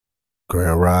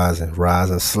Grand Rise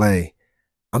and Slay.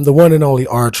 I'm the one and only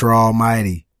Archer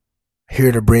Almighty,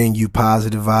 here to bring you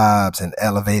positive vibes and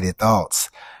elevated thoughts.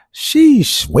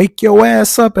 Sheesh, wake your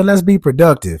ass up and let's be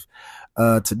productive.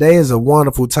 Today is a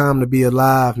wonderful time to be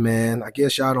alive, man. I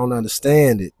guess y'all don't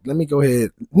understand it. Let me go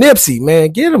ahead. Nipsey,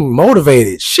 man, get them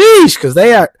motivated. Sheesh, because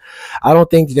I don't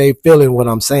think they feeling what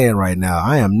I'm saying right now.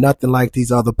 I am nothing like these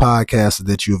other podcasters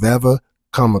that you've ever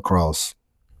come across.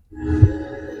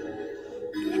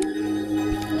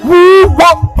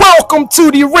 Welcome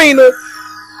to the arena,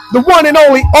 the one and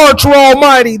only Archer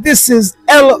Almighty. This is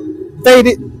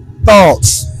Elevated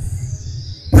Thoughts.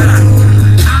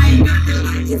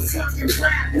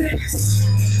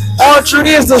 Archer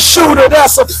is the shooter,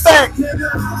 that's a fact.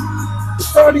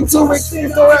 32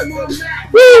 extends.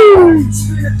 Woo!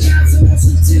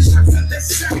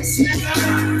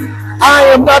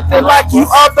 I am nothing like you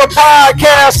other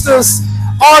podcasters.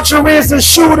 Archer is the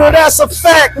shooter, that's a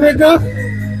fact, nigga.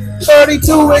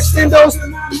 32 extendos.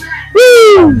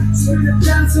 Woo!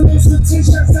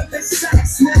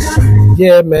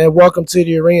 Yeah, man. Welcome to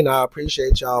the arena. I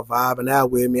appreciate y'all vibing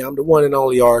out with me. I'm the one and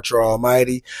only Archer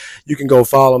Almighty. You can go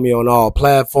follow me on all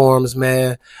platforms,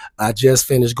 man. I just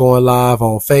finished going live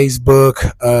on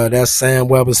Facebook. That's Sam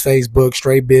Weber's Facebook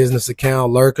straight business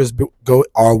account. Lurkers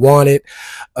are wanted.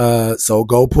 So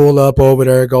go pull up over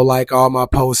there. Go like all my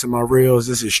posts and my reels.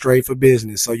 This is straight for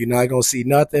business. So you're not going to see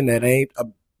nothing that ain't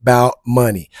about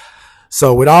money.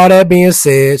 So with all that being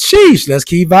said, sheesh, let's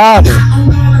keep vibing.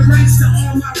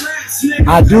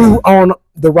 I do own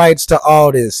the rights to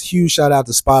all this. Huge shout out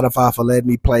to Spotify for letting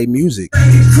me play music. Tell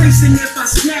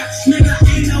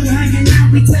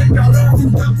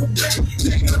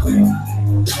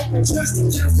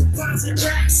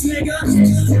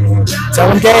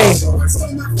them gang,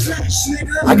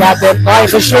 I got that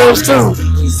life insurance too.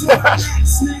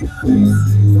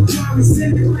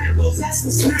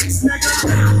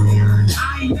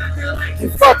 You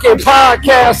fucking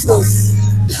podcasters.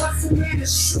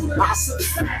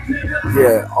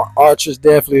 Yeah, Archer's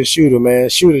definitely a shooter, man.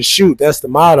 Shoot. That's the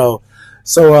motto.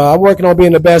 So I'm working on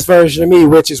being the best version of me,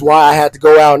 which is why I had to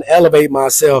go out and elevate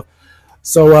myself.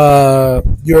 So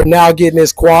you're now getting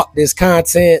this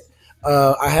content.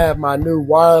 I have my new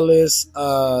wireless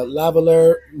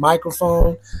lavalier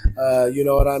microphone. You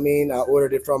know what I mean? I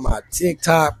ordered it from my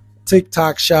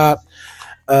TikTok shop.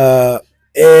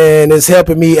 And it's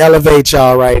helping me elevate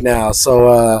y'all right now.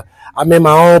 So I'm in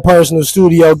my own personal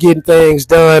studio getting things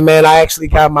done, man. I actually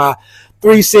got my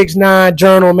 369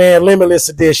 journal, man, limitless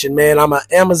edition, man. I'm an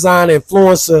Amazon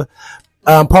influencer.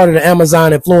 I'm part of the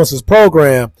Amazon Influencers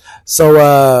program. So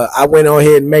I went on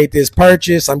ahead and made this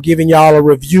purchase. I'm giving y'all a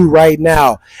review right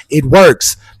now. It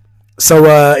works.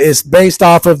 So it's based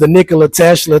off of the Nikola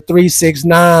Tesla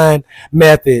 369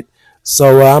 method.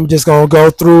 So I'm just going to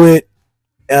go through it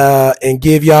and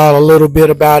give y'all a little bit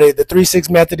about it. The 3-6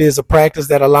 method is a practice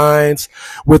that aligns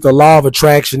with the law of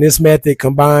attraction. This method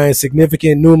combines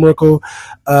significant numerical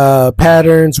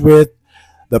patterns with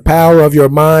the power of your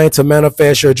mind to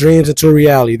manifest your dreams into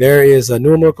reality. There is a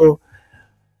numerical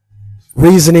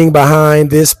reasoning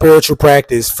behind this spiritual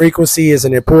practice. Frequency is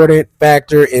an important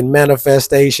factor in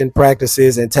manifestation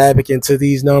practices, and tapping into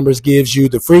these numbers gives you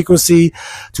the frequency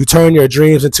to turn your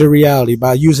dreams into reality.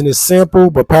 By using this simple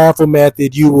but powerful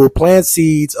method, you will plant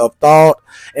seeds of thought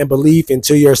and belief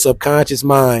into your subconscious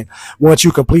mind. Once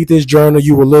you complete this journal,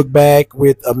 you will look back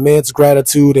with immense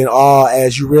gratitude and awe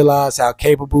as you realize how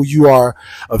capable you are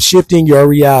of shifting your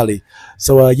reality.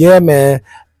 So, yeah, man,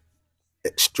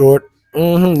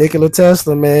 Nikola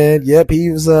Tesla, man. Yep,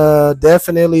 he was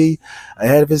definitely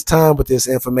ahead of his time with this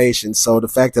information. So the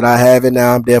fact that I have it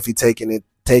now, I'm definitely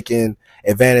taking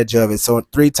advantage of it. So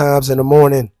 3 times in the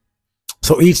morning.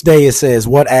 So each day it says,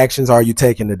 what actions are you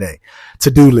taking today?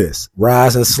 To-do list.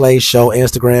 Rise and Slay Show,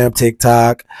 Instagram,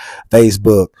 TikTok,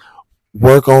 Facebook.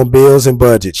 Work on bills and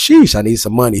budget. Sheesh, I need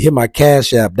some money. Hit my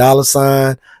Cash App,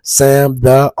 $ Sam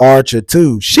the Archer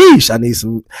 2. Sheesh, I need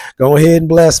some. Go ahead and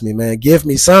bless me, man. Give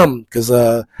me something, cause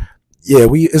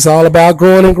it's all about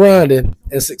growing and grinding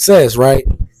and success, right?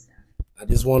 I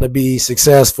just want to be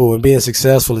successful, and being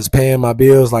successful is paying my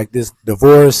bills. Like this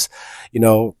divorce, you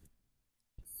know,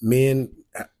 men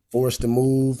forced to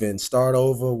move and start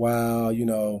over while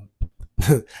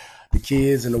the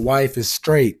kids and the wife is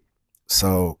straight.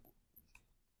 So,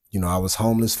 I was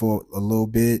homeless for a little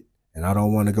bit, and I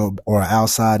don't want to go, or an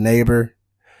outside neighbor,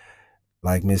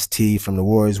 like Miss T from the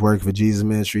Warriors Work for Jesus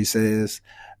Ministry says.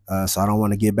 So I don't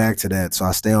want to get back to that. So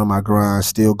I stay on my grind,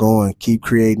 still going, keep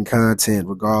creating content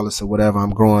regardless of whatever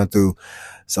I'm going through.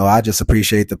 So I just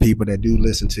appreciate the people that do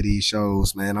listen to these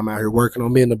shows, man. I'm out here working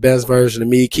on being the best version of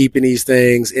me, keeping these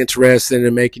things interesting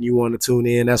and making you want to tune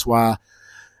in. That's why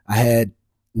I had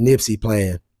Nipsey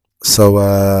playing.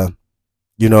 So,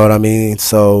 you know what I mean?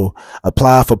 So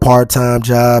apply for part-time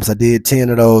jobs. I did 10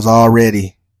 of those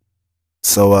already.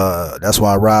 So that's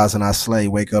why I rise and I slay,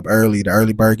 wake up early. The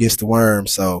early bird gets the worm.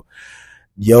 So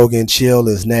yoga and chill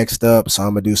is next up. So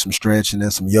I'm going to do some stretching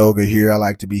and some yoga here. I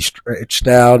like to be stretched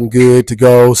out and good to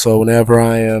go. So whenever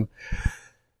I am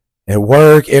at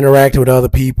work, interacting with other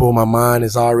people, my mind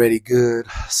is already good.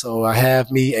 So I have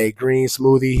me a green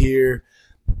smoothie here.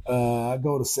 I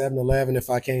go to 7-Eleven if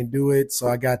I can't do it. So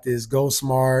I got this Go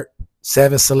Smart,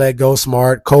 7 Select Go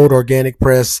Smart, cold organic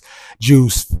press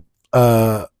juice,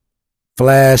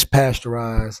 flash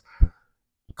pasteurized,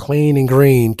 clean and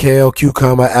green, kale,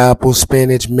 cucumber, apple,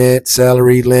 spinach, mint,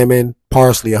 celery, lemon,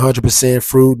 parsley, 100%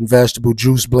 fruit and vegetable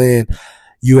juice blend,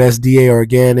 USDA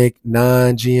organic,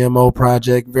 non-GMO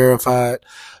project verified.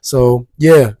 So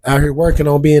yeah, out here working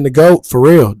on being the GOAT for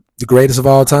real, the greatest of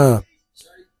all time.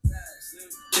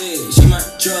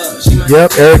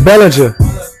 Yep, Eric Bellinger.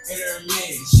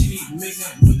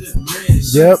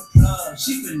 Yep.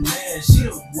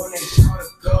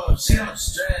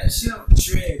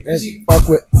 Fuck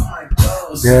with.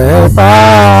 If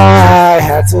I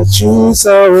had to choose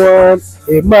someone,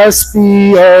 it must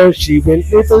be her. She been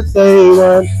here for day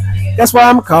one. That's why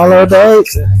I'ma call her babe.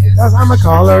 That's why I'ma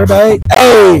call her babe.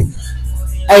 Hey,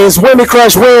 it's Women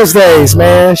Crush Wednesdays,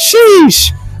 man.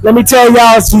 Sheesh. Let me tell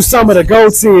y'all who some of the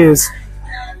goats is.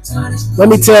 Let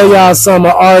me tell y'all some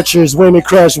of Archer's Women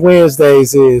Crush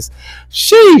Wednesdays is.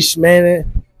 Sheesh,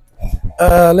 man.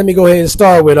 Let me go ahead and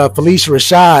start with Felicia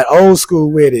Rashad, old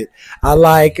school with it. I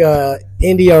like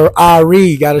India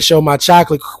Ari, got to show my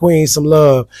chocolate queen some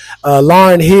love.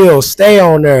 Lauren Hill, stay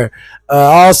on there.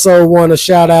 Also want to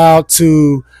shout out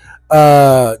to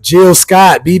Jill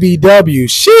Scott, BBW.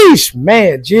 Sheesh,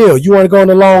 man, Jill, you want to go on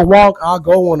a long walk? I'll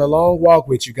go on a long walk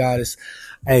with you guys.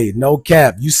 Hey, no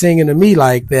cap. You singing to me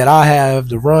like that, I have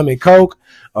the rum and coke,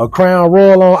 a Crown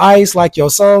Royal on ice like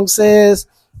your song says,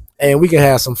 and we can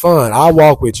have some fun. I'll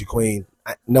walk with you, queen.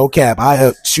 No cap. I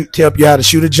help you how to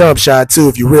shoot a jump shot too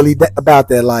if you really about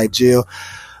that life, Jill.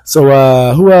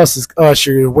 So who else is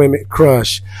Usher Women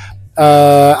Crush?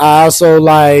 I also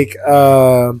like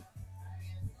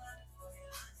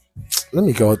let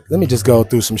me just go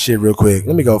through some shit real quick.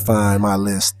 Let me go find my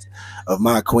list of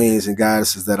my queens and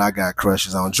goddesses that I got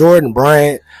crushes on. Jordan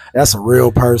Bryant, that's a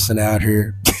real person out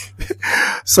here.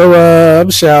 So I'm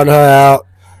shouting her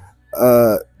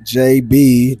out.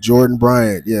 JB, Jordan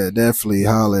Bryant, yeah, definitely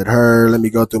holler at her. Let me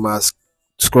go through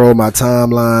scroll my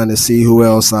timeline and see who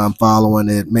else I'm following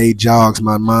that may jogs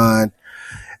my mind.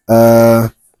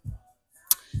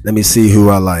 Let me see who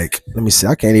I like. Let me see.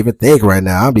 I can't even think right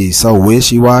now. I'll be so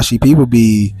wishy-washy. People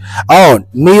be... Oh,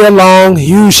 Nia Long.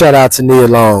 Huge shout out to Nia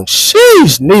Long.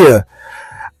 Sheesh, Nia.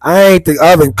 I ain't the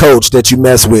other coach that you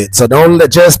mess with. So don't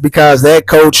let just because that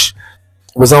coach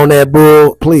was on that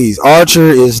bull, please. Archer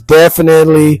is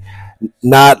definitely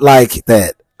not like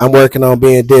that. I'm working on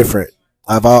being different.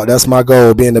 That's my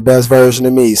goal, being the best version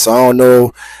of me. So I don't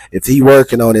know if he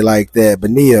working on it like that.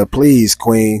 But Nia, please,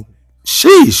 queen.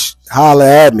 Sheesh, holla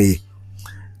at me.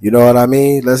 You know what I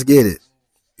mean? Let's get it.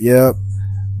 Yep.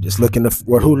 Just looking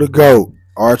for who to go.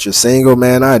 Archer single,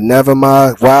 man. I never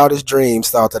my wildest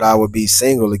dreams thought that I would be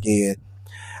single again.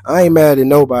 I ain't mad at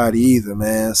nobody either,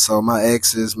 man. So my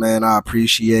exes, man, I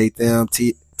appreciate them.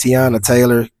 Tiana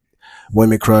Taylor,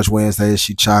 Women Crush Wednesday.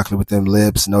 She chocolate with them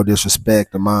lips. No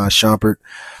disrespect to Mon Shumpert.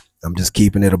 I'm just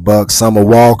keeping it a buck. Summer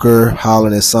Walker,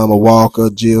 hollering at Summer Walker.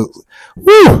 Jill.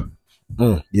 Woo!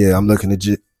 Yeah, I'm looking at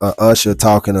Usher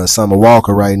talking to Summer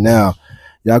Walker right now.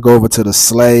 Y'all go over to the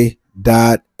slay.and.chill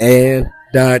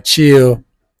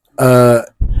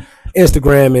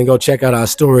Instagram and go check out our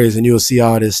stories and you'll see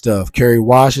all this stuff. Kerry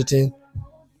Washington.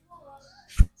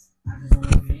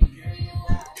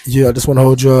 Yeah, I just want to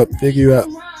hold you up, figure you out.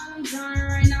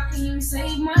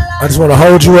 I just want to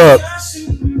hold you up.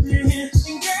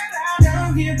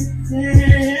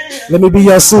 Let me be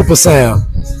your super sound.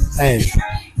 Hey.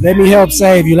 Let me help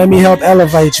save you. Let me help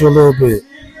elevate you a little bit.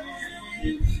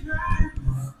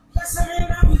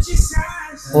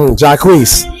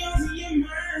 Jacquees.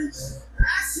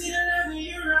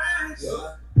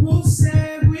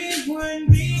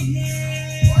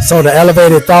 So the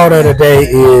elevated thought of the day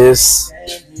is,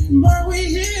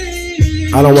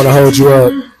 I don't want to hold you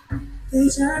up.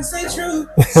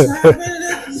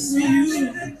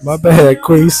 My bad,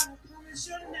 Queese.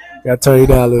 Got to turn you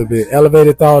down a little bit.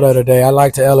 Elevated thought of the day. I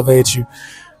like to elevate you.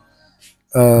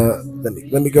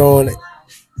 Let me go on.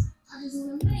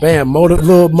 Bam,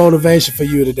 little motivation for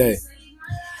you today.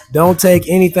 Don't take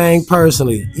anything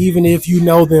personally, even if you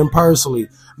know them personally.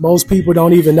 Most people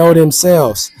don't even know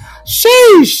themselves.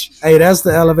 Sheesh. Hey, that's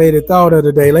the elevated thought of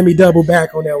the day. Let me double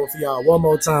back on that one for y'all one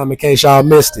more time in case y'all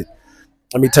missed it.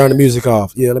 Let me turn the music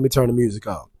off. Yeah, let me turn the music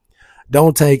off.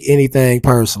 Don't take anything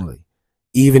personally,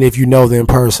 even if you know them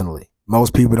personally.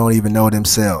 Most people don't even know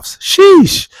themselves.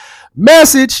 Sheesh.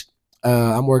 Message.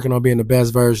 I'm working on being the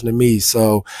best version of me.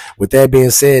 So with that being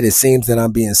said, it seems that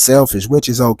I'm being selfish, which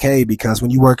is okay because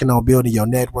when you're working on building your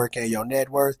network and your net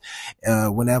worth,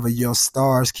 whenever your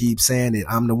stars keep saying that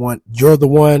I'm the one, you're the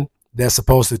one that's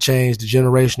supposed to change the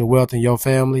generational wealth in your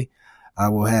family, I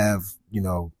will have,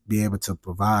 be able to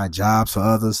provide jobs for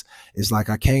others. It's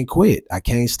like I can't quit. I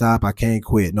can't stop. I can't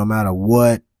quit no matter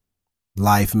what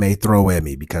life may throw at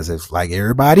me because it's like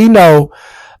everybody know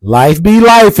life be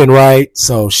lifing, right?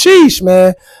 So sheesh,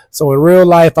 man. So in real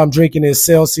life, I'm drinking this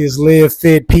Celsius Live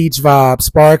Fit Peach Vibe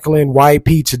Sparkling White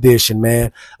Peach Edition,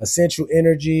 man. Essential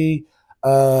energy,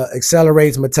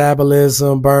 accelerates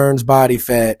metabolism, burns body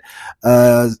fat.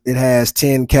 It has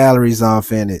 10 calories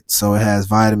off in it. So it has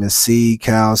vitamin C,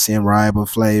 calcium,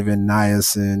 riboflavin,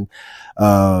 niacin,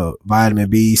 vitamin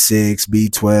B6,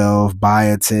 B12,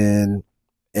 biotin,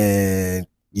 and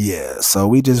yeah. So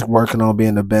we just working on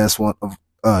being the best one of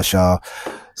us, y'all.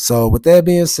 So with that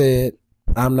being said,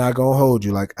 I'm not gonna hold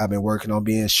you. Like I've been working on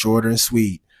being shorter and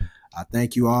sweet. I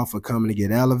thank you all for coming to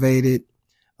get elevated.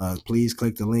 Please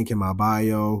click the link in my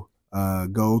bio.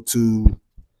 Go to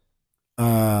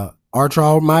Archer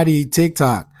Almighty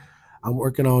TikTok. I'm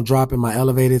working on dropping my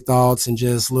elevated thoughts and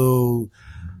just little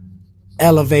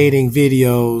elevating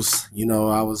videos.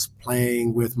 I was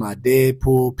playing with my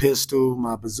Deadpool pistol,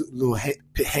 my little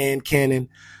hand cannon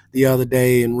the other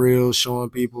day in real,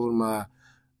 showing people my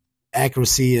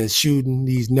accuracy at shooting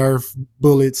these Nerf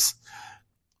bullets.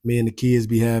 Me and the kids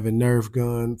be having Nerf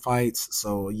gun fights.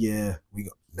 So yeah,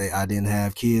 I didn't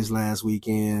have kids last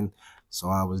weekend, so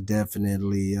I was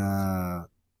definitely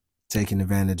taking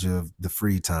advantage of the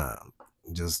free time.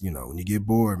 Just, when you get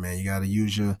bored, man, you got to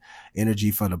use your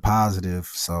energy for the positive.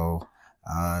 So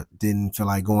I didn't feel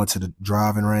like going to the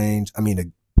driving range. I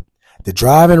mean, the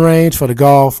driving range for the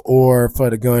golf or for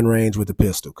the gun range with the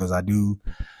pistol, because I do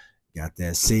got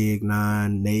that SIG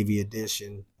 9 Navy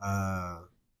edition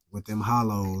with them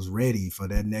hollows ready for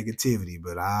that negativity.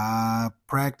 But I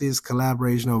practice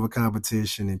collaboration over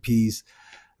competition and peace.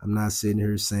 I'm not sitting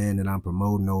here saying that I'm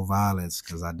promoting no violence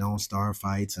because I don't start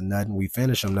fights or nothing. We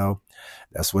finish them though.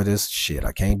 That's what it's shit.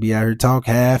 I can't be out here talk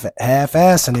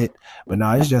half-assing it. But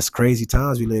no, it's just crazy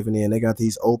times we living in. They got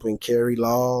these open carry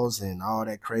laws and all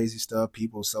that crazy stuff.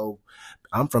 People, so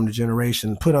I'm from the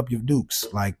generation, put up your dukes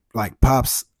like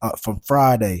Pops from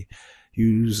Friday.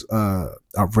 Use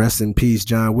rest in peace,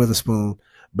 John Witherspoon.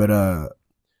 But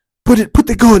put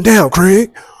the gun down,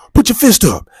 Craig. Put your fist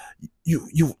up. You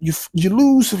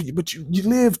lose, but you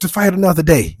live to fight another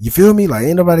day. You feel me? Like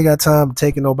ain't nobody got time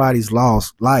taking nobody's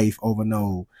lost life over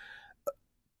no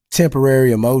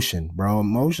temporary emotion, bro.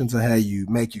 Emotions will have you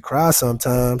make you cry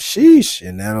sometimes. Sheesh,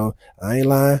 and I ain't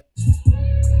lying.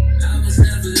 I was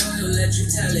never loyal, let you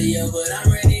tell it, yo, but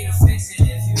I'm ready to fix it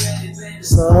if you ready, baby.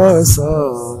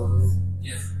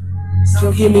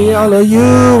 So give me all of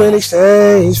you in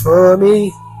exchange for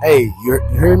me. Hey, you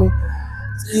hear me?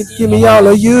 Give me all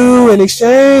of you in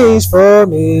exchange for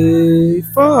me.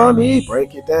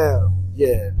 Break it down.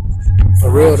 Yeah.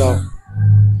 For real though.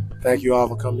 Thank you all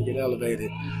for coming to get elevated.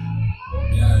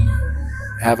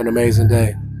 Have an amazing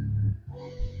day.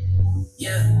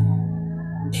 Yeah.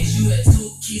 Is you at 2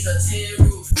 keys or 10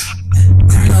 roof?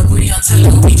 Turn up, we on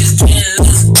tell we just can't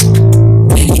lose.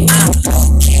 Baby, I'm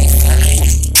can't find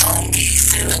you. Don't be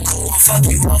feeling cool. Fuck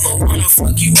you over, wanna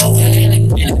fuck you over.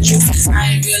 And the truth is I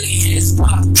ain't really his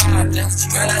problem.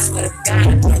 Girl, I swear to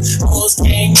God, hoes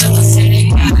can't never say they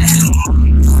gotta help.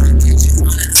 Wanna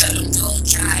tell them don't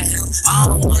try help. I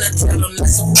don't wanna tell them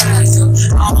let's surprise them.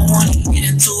 I don't wanna get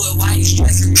into it while you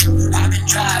stressing them. I've been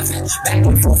driving back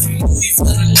and forth from movie for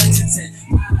the legends and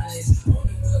mileage.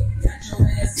 Got your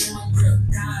ass in my grip,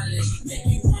 college. Make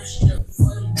you wanna strip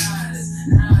for them dollars.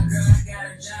 Nah, girl, I got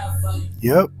a job for you.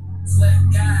 Yep. Swear to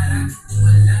God, I can do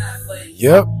it live for you.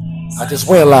 Yep. I just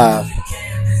went live.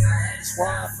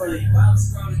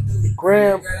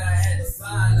 Graham.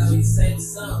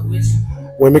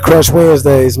 Women Crush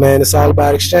Wednesdays, man. It's all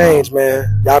about exchange,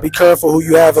 man. Y'all be careful who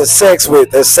you having sex with.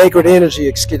 That's sacred energy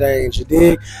exchange. You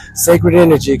dig? Sacred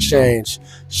energy exchange.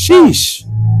 Sheesh.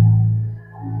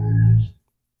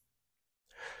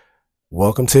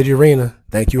 Welcome to the arena.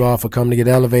 Thank you all for coming to get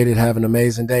elevated. Have an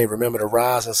amazing day. Remember to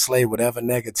rise and slay whatever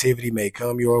negativity may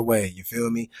come your way. You feel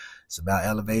me? It's about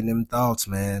elevating them thoughts,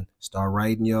 man. Start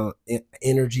writing your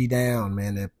energy down,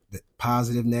 man. The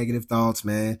positive, negative thoughts,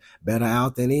 man. Better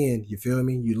out than in. You feel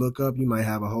me? You look up, you might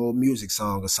have a whole music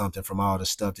song or something from all the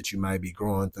stuff that you might be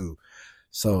growing through.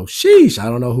 So, sheesh, I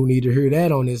don't know who need to hear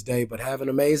that on this day, but have an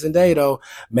amazing day, though.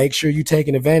 Make sure you're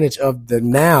taking advantage of the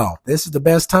now. This is the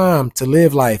best time to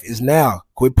live life is now.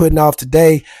 Quit putting off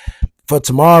today for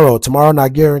tomorrow. Tomorrow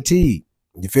not guaranteed.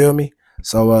 You feel me?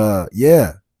 So,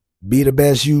 yeah, be the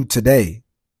best you today.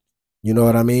 You know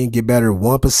what I mean? Get better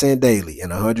 1% daily. In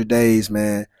 100 days,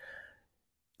 man,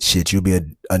 shit, you'll be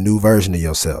a new version of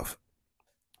yourself.